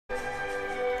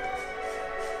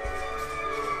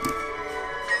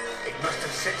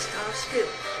set-star skill.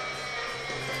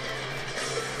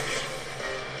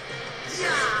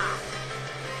 Yeah!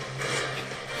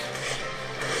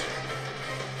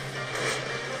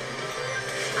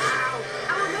 Ow!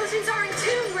 Our emotions are in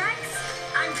tune, Rex!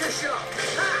 Anchor shot!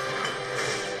 Ha!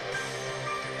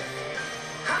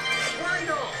 Ha! Why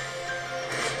not?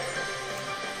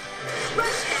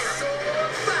 Rush down!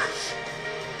 Sword bash!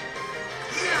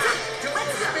 Yeah! Double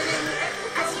Let's go. spinning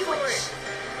As you for wish. it!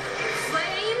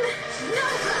 Flame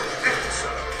Nova!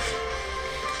 Excellent!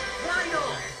 Why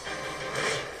not?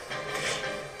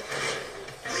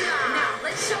 Yeah! Now,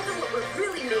 let's show them what we're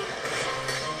really made of.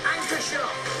 Anchor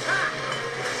shot! Ha!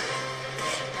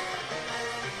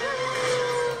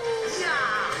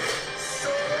 Yeah!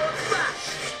 Sword bash!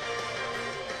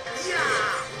 Yeah!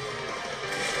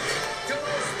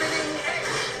 Double spinning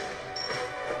edge!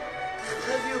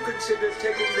 Have you considered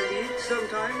taking the lead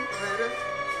sometime, Clara?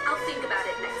 I'll think about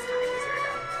it next time,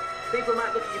 Zergo. People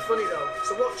might look at you funny though,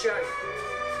 so watch out.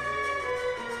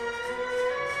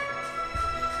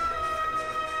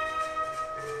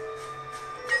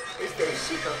 If they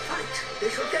seek a fight, they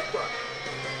shall get one.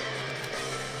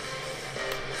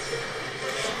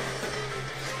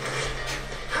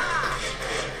 Ha!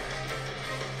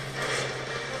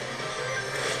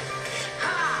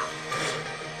 Ha!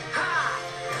 Ha!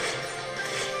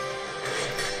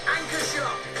 Anchor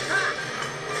shot! Ha!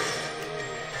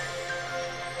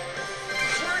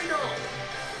 Why not?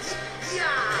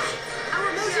 Yeah! Our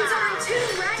emotions are in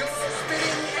tune, Rex! Double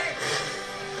spinning edge!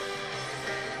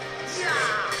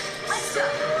 Yeah! Let's go!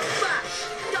 Bash!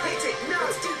 Hit it! No!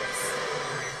 Let's do this.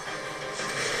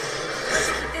 Let's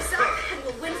keep this up, and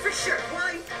we'll win for sure. Why?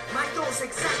 My thoughts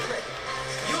exactly.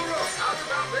 You're up. How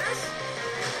about this?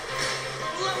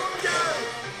 Blow 'em down.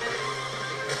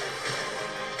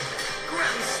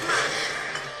 Grand smash.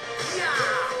 Yeah.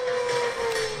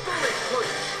 Bullet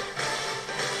punch.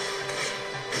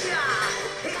 Yeah.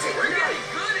 Hit it. We're getting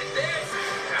good at this.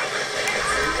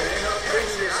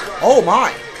 Oh my!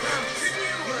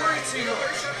 You worry too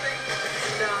much.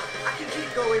 Nah, I can keep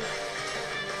going.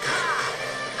 Ha!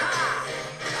 Ha!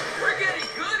 We're getting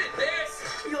good at this.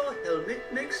 Your helmet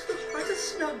makes for quite a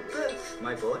snug berth,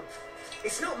 my boy.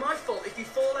 It's not my fault if you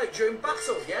fall out during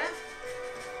battle, yeah?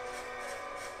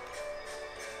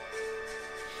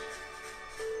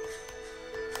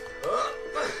 Up.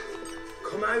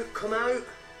 Come out, come out.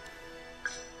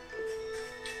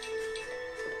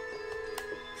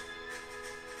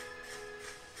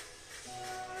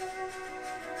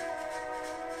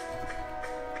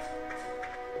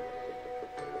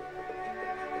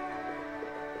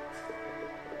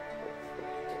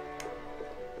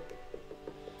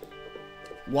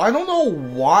 Well, I don't know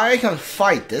why I can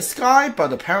fight this guy,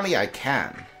 but apparently I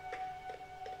can.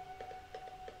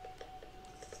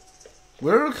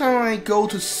 Where can I go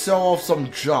to sell off some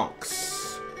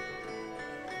junks?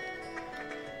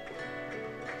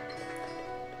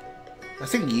 I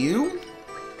think you?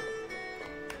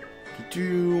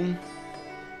 Do...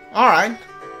 Alright.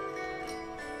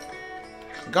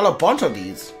 Got a bunch of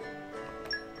these.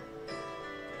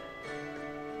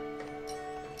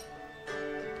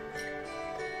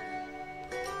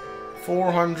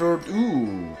 $400.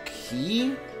 Ooh,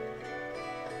 key.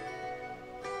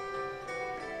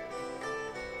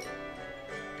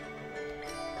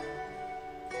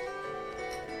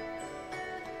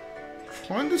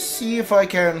 Trying to see if I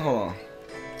can. Hold on.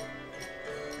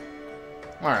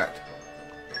 All right.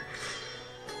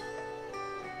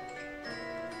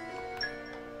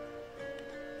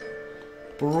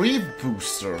 Bereave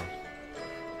booster.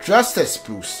 Justice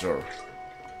booster.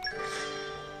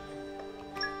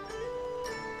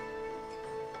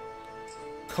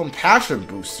 Compassion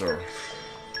booster.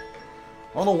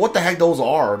 I don't know what the heck those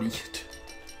are.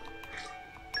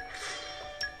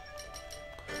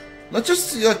 Let's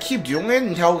just keep doing it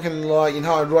until we can,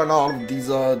 until I run out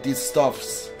of these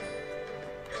stuffs.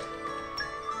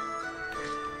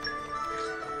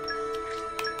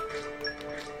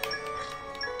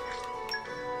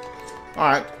 All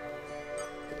right.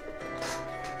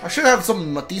 I should have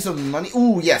some decent money.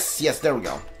 Ooh, yes, yes, there we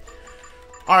go.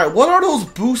 All right, what are those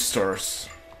boosters?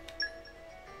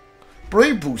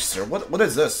 Brave booster. What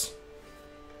is this?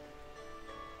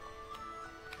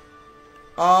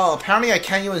 Apparently I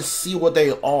can't even see what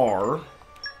they are.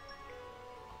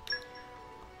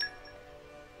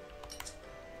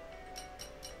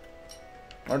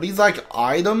 Are these like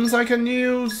items I can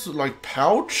use? Like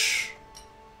pouch?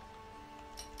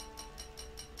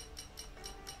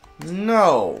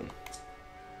 No.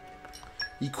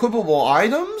 Equipable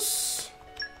items?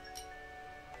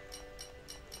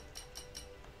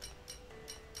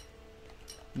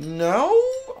 No?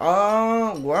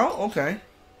 Well, okay.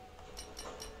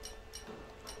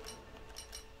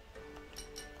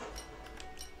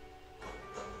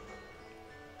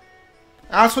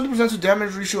 Adds 20% to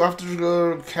damage ratio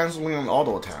after canceling an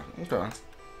auto attack. Okay.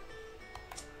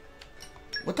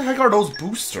 What the heck are those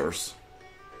boosters?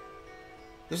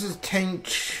 This is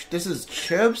this is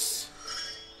chips?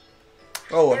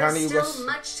 Oh, apparently There's still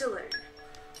much to learn.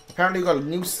 Apparently you got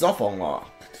new stuff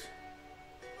unlocked.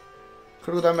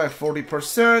 Critical damage by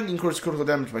 40%, increase critical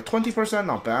damage by 20%,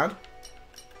 not bad.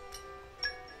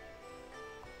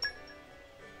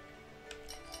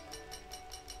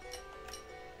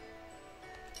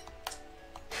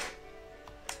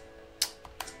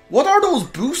 What are those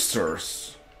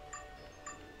boosters?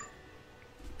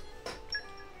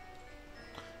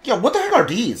 Yeah, what the heck are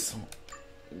these?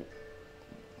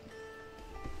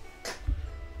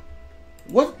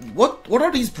 What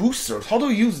are these boosters? How do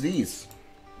you use these?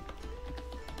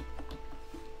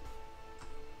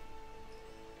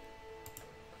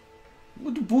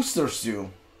 What do boosters do?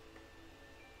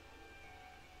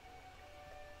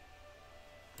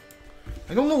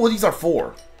 I don't know what these are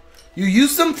for. You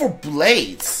use them for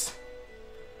blades.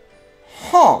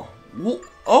 Huh. Well,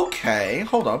 okay,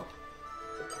 hold up.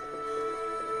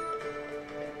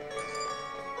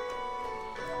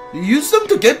 You use them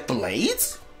to get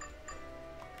blades?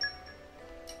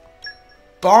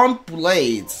 Bomb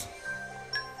blades.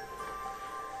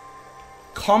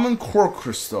 Common core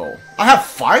crystal. I have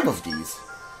 5 of these.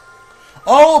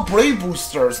 Oh, blade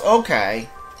boosters. Okay.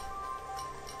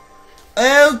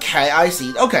 Okay, I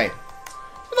see. Okay.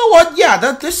 You know what? Yeah,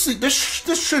 this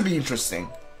should be interesting.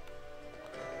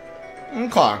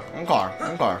 Okay.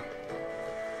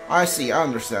 I see. I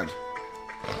understand.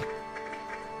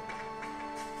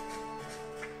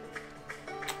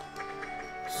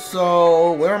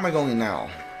 So, where am I going now?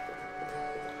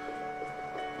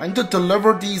 I need to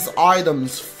deliver these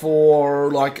items for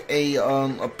like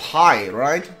a pie,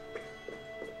 right?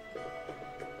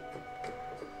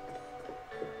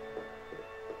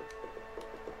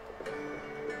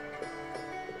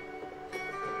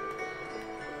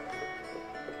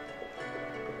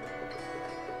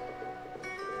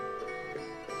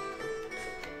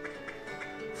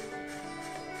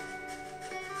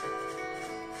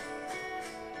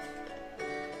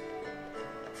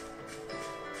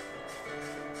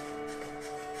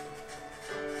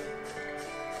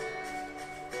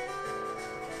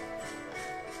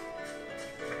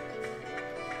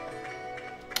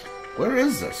 Where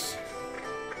is this?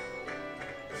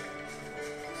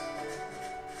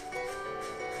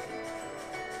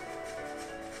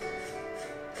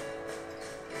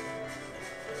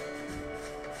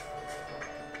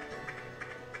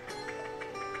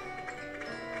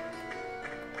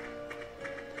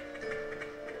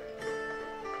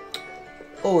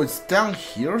 Oh, it's down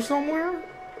here somewhere?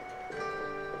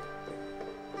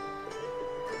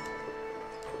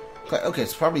 Okay,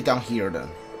 it's probably down here then.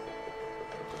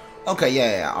 Okay,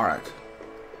 yeah, alright.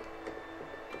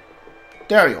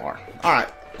 There you are. Alright.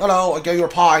 Hello, I gave you a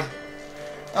pie.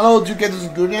 Hello, did you get those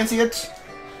ingredients yet?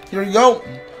 Here you go.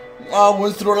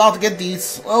 Went through a lot to get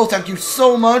these. Oh, thank you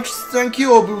so much. Thank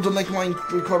you. I'll be able to make my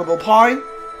incredible pie.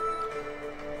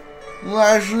 Will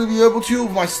I actually be able to?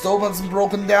 My stove hasn't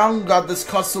broken down. Got this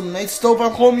custom made stove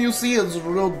at home, you see. It's a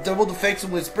real devil to fix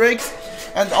when it breaks.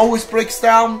 And always breaks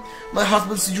down. My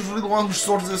husband's usually the one who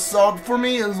sorts this out for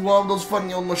me. It's one of those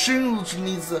funny old machines which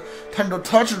needs a tender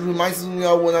touch. It reminds me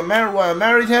of when I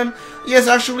married him. Yes,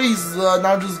 actually, he's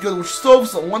not just good with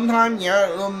stoves. So one time,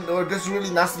 this really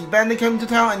nasty bandit came to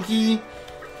town and he...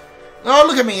 Oh,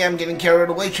 look at me, I'm getting carried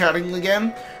away chatting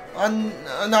again. And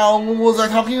now, what was I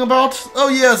talking about? Oh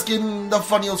yes, getting the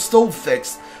funny old stove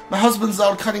fixed. My husband's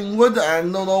out cutting wood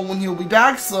and don't know when he'll be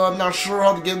back, so I'm not sure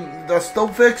how to get the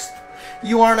stove fixed.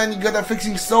 You aren't any good at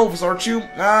fixing stoves, aren't you?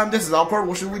 This is awkward.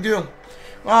 What should we do?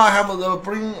 I have a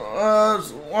bring.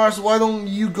 So why don't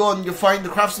you go and you find the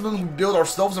craftsman who built our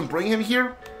stoves and bring him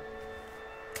here?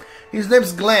 His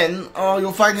name's Glenn.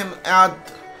 You'll find him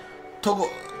at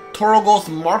Torogo's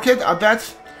Market, I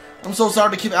bet. I'm so sorry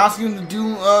to keep asking him to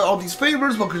do all these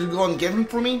favors, but could you go and get him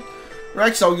for me?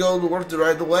 Right, so I'll go to work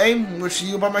right away. Wish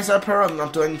you by my side, Per. I'm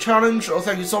not doing any challenge. Oh,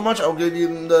 thank you so much. I'll give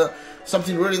you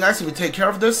something really nice if you take care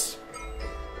of this.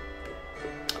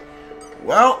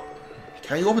 Well,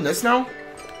 can you open this now?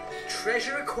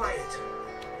 Treasure acquired.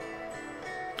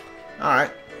 Alright.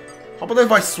 How about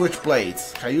if I switch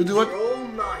blades? Can you do it? They're all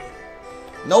mine.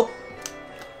 Nope.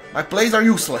 My blades are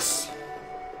useless.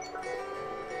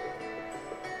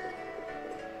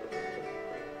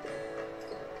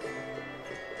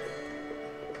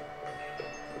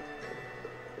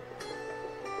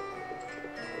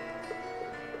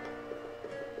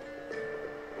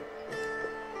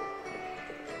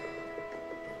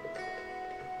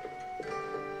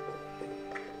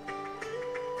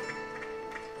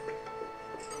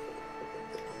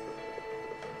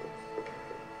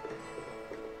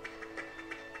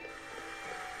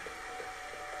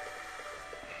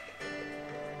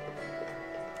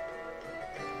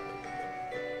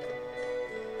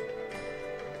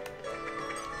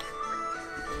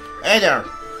 Hey there.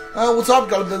 What's up?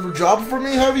 Got a bit of a job for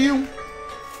me, have you?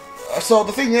 So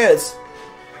the thing is...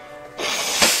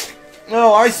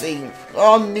 Oh, I see.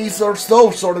 Needs her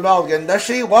stove sorted out again, does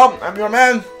she? Well, I'm your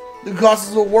man. The cost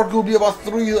of the work will be about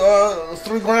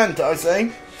three grand, I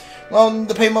say. Well,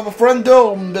 the payment of a friend,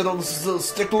 though, I'm a bit of a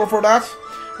stickler for that.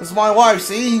 It's my wife,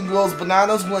 see? He goes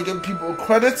bananas when I give people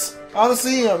credits.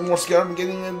 Honestly, I'm more scared of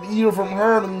getting an ear from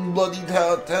her than bloody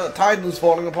Titans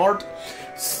falling apart.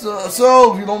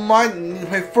 So, if you don't mind, I need to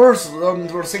pay first for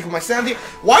the sake of my sanity.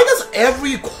 Why does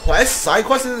every side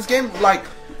quest in this game, like,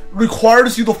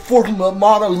 requires you to fork a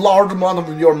large amount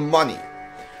of your money?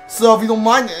 So, if you don't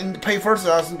mind, and pay first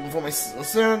for my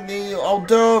sanity,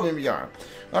 although, maybe yeah.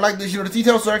 I'd like to hear the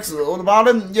details, Rex. What about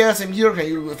it? Yeah, same here. Can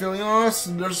you feel us?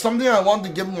 There's something I want to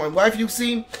give my wife, you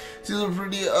see. She's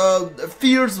pretty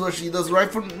fierce, but she does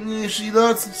right for me, she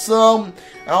does. So,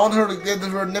 I want her to get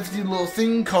her nifty little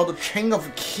thing called the Chain of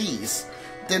Keys.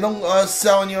 They don't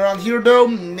sell any around here, though.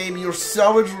 Maybe your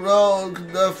salvage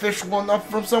fish one up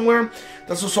from somewhere.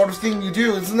 That's the sort of thing you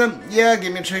do, isn't it? Yeah,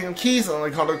 give me a Chain of Keys, and I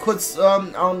call it quits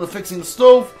on the fixing the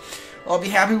stove. I'll be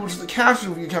happy with the cash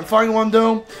if you can find one,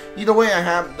 though. Either way,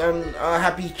 I'm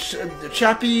happy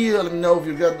chappy. Let me know if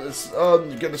you get this,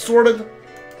 get it sorted.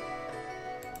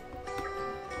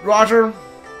 Roger.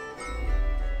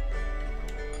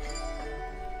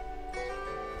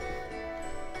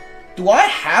 Do I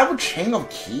have a Chain of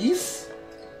Keys?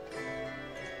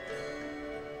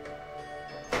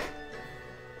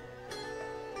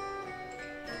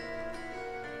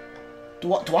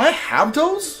 Do I have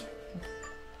those?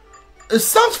 It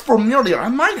sounds familiar. I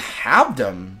might have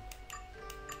them.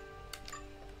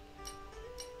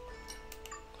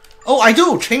 Oh, I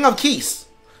do. Chain of Keys.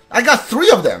 I got 3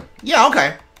 of them. Yeah,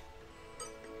 okay.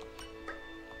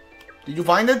 Did you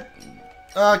find it?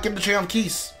 Give the Chain of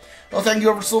Keys. Oh, thank you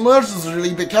ever so much. This is a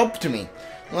really big help to me.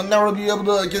 I'll never be able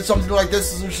to get something like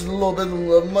this. Which is a little bit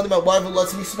of money my wife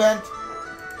lets me spend.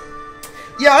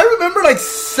 Yeah, I remember like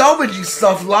salvaging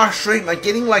stuff last stream, like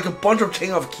getting like a bunch of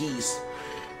Chain of Keys.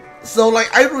 So, like,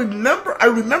 I remember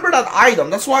that item.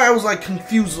 That's why I was, like,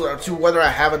 confused to whether I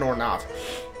have it or not.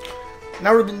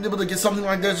 Never been able to get something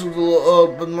like this with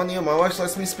the money my wife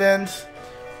lets me spend.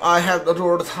 I have to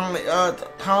order the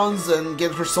towns and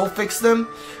get her soul fixed them.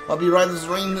 I'll be right as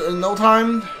rain in no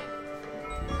time.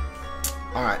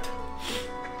 Alright.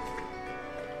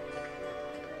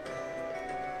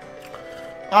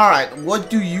 Alright, what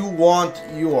do you want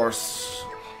yours?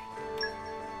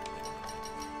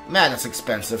 Man, that's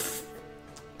expensive.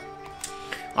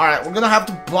 Alright, we're gonna have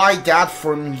to buy that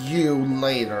from you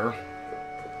later.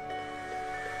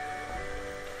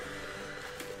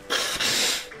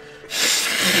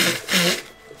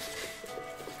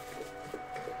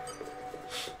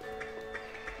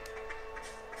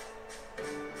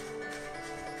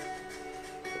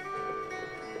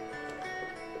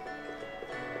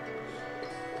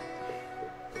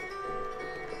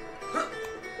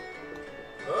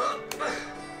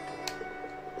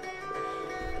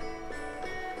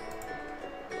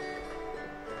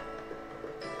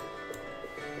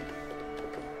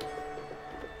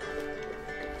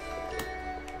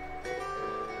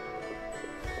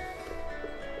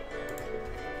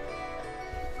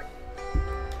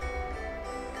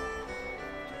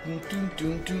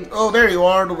 Oh, there you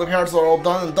are. The repairs are all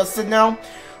done and dusted now.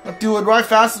 I do it right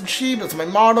fast and cheap. That's my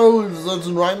motto. It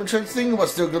doesn't rhyme with thing, but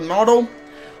still a good motto.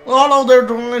 Well, hello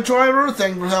there, driver.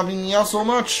 Thanks for helping me out so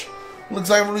much. Looks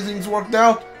like everything's worked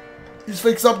out. He's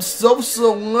fixed up the stove,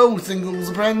 so everything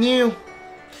was brand new.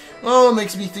 Oh, it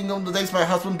makes me think of the days my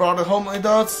husband brought it home. It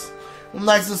does.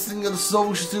 Nice to think of the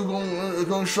stove is still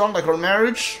going strong, like our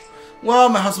marriage. Well,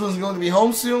 my husband's going to be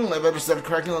home soon. I better start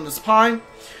cracking on this pie.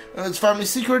 It's family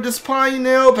secret, this pie, you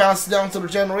know, passed down to the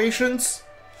generations.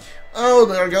 Oh,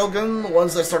 there I go again.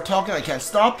 Once I start talking, I can't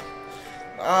stop.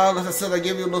 Like I said, I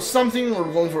gave you a little something.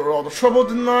 We're going for all the trouble,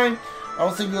 didn't I? I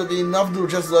don't think it'll be enough to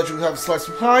just let you have a slice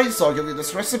of pie, so I'll give you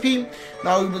this recipe.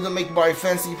 Now you'll be able to make my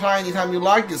fancy pie anytime you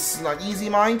like. This is not easy,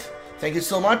 mind. Thank you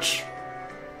so much.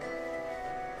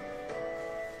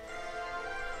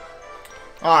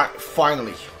 Alright,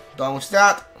 finally. Done with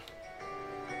that.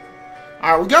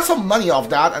 Alright, we got some money off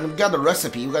that, and we got the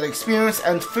recipe. We got experience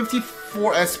and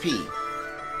 54 SP.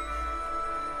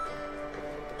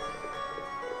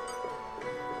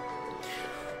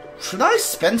 Should I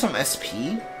spend some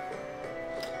SP?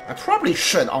 I probably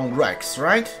should on Rex,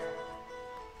 right?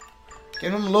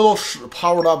 Get him a little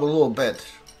powered up a little bit.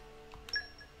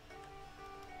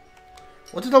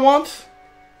 What did I want?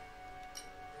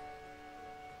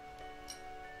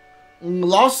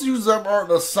 Lost use up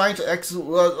are assigned to exit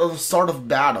the start of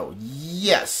battle.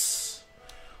 Yes.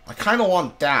 I kind of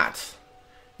want that.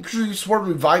 Increase your sword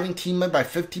reviving teammate by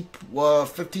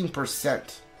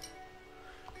 15%.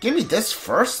 Give me this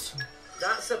first.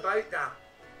 That's about that.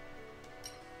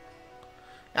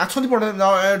 At 20%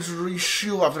 now edge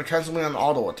reshield after cancelling an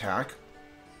auto attack.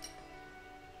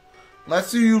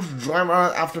 Let's use drive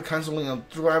art after cancelling a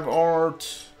drive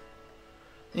art.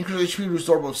 Increase HP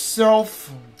restore both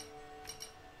self.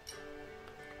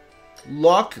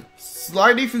 Luck.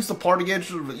 Slightly fix the party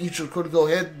gauge with each critical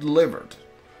hit delivered.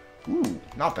 Ooh,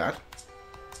 not bad.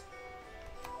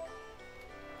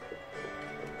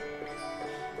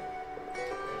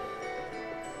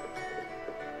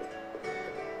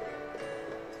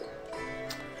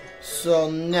 So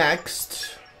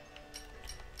next,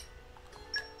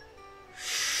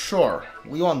 sure,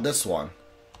 we want this one.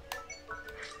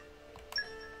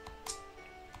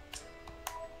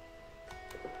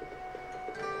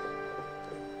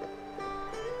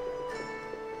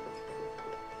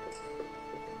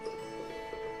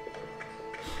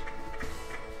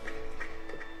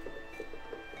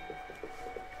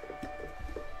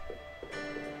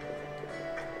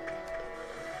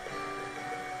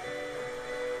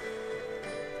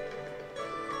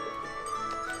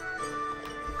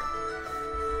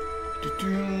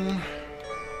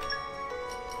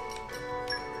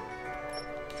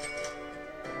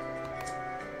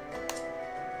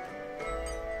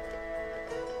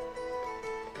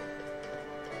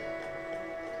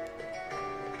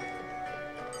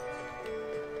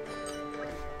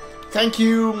 Thank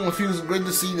you. It feels great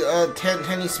to see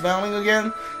Tenny smiling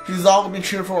again. She's always been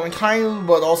cheerful and kind,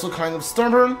 but also kind of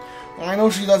stubborn. I know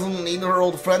she doesn't need her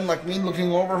old friend like me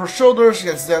looking over her shoulder. She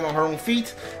can stand on her own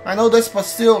feet. I know this, but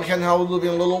still, I can't help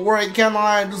being a little worried, can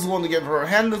I? I just want to give her a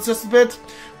hand just a bit.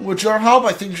 With your help,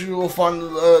 I think she will find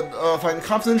the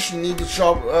confidence she needs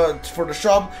for the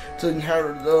shop to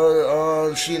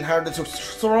inherit. She inherited to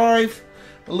thrive.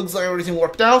 It looks like everything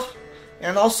worked out.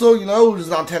 And also, you know, it's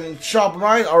not Tenny's shop,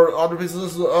 right? Our other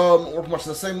businesses work much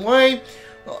the same way.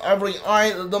 Every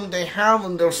item they have,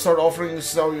 and they'll start offering to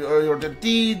sell your dead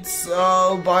deeds.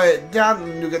 Buy that,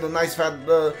 and you get a nice fat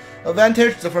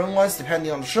advantage. Different ones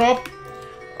depending on the shop.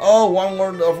 Oh, one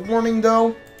word of warning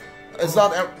though: it's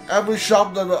not every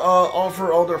shop that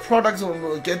offer all their products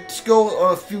will get to go.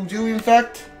 A few do, in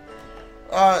fact.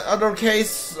 Other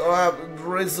case,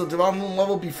 raise the development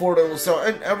level before they will sell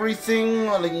everything,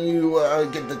 letting you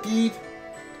get the deed.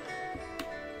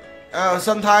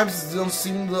 Sometimes they don't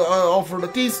seem to offer the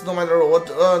deeds, no matter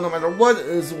what,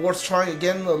 is worth trying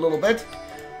again a little bit.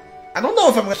 I don't know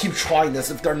if I'm gonna keep trying this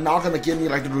if they're not gonna give me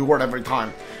like the reward every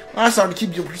time. I started to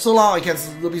keep you for so long, I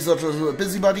can't be such a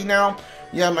busybody now.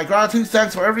 Yeah, my gratitude,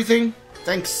 thanks for everything.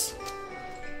 Thanks.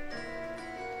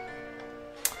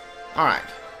 Alright.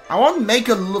 I want to make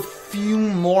a few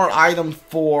more items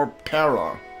for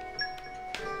Para.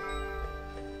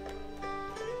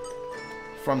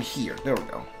 From here. There we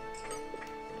go.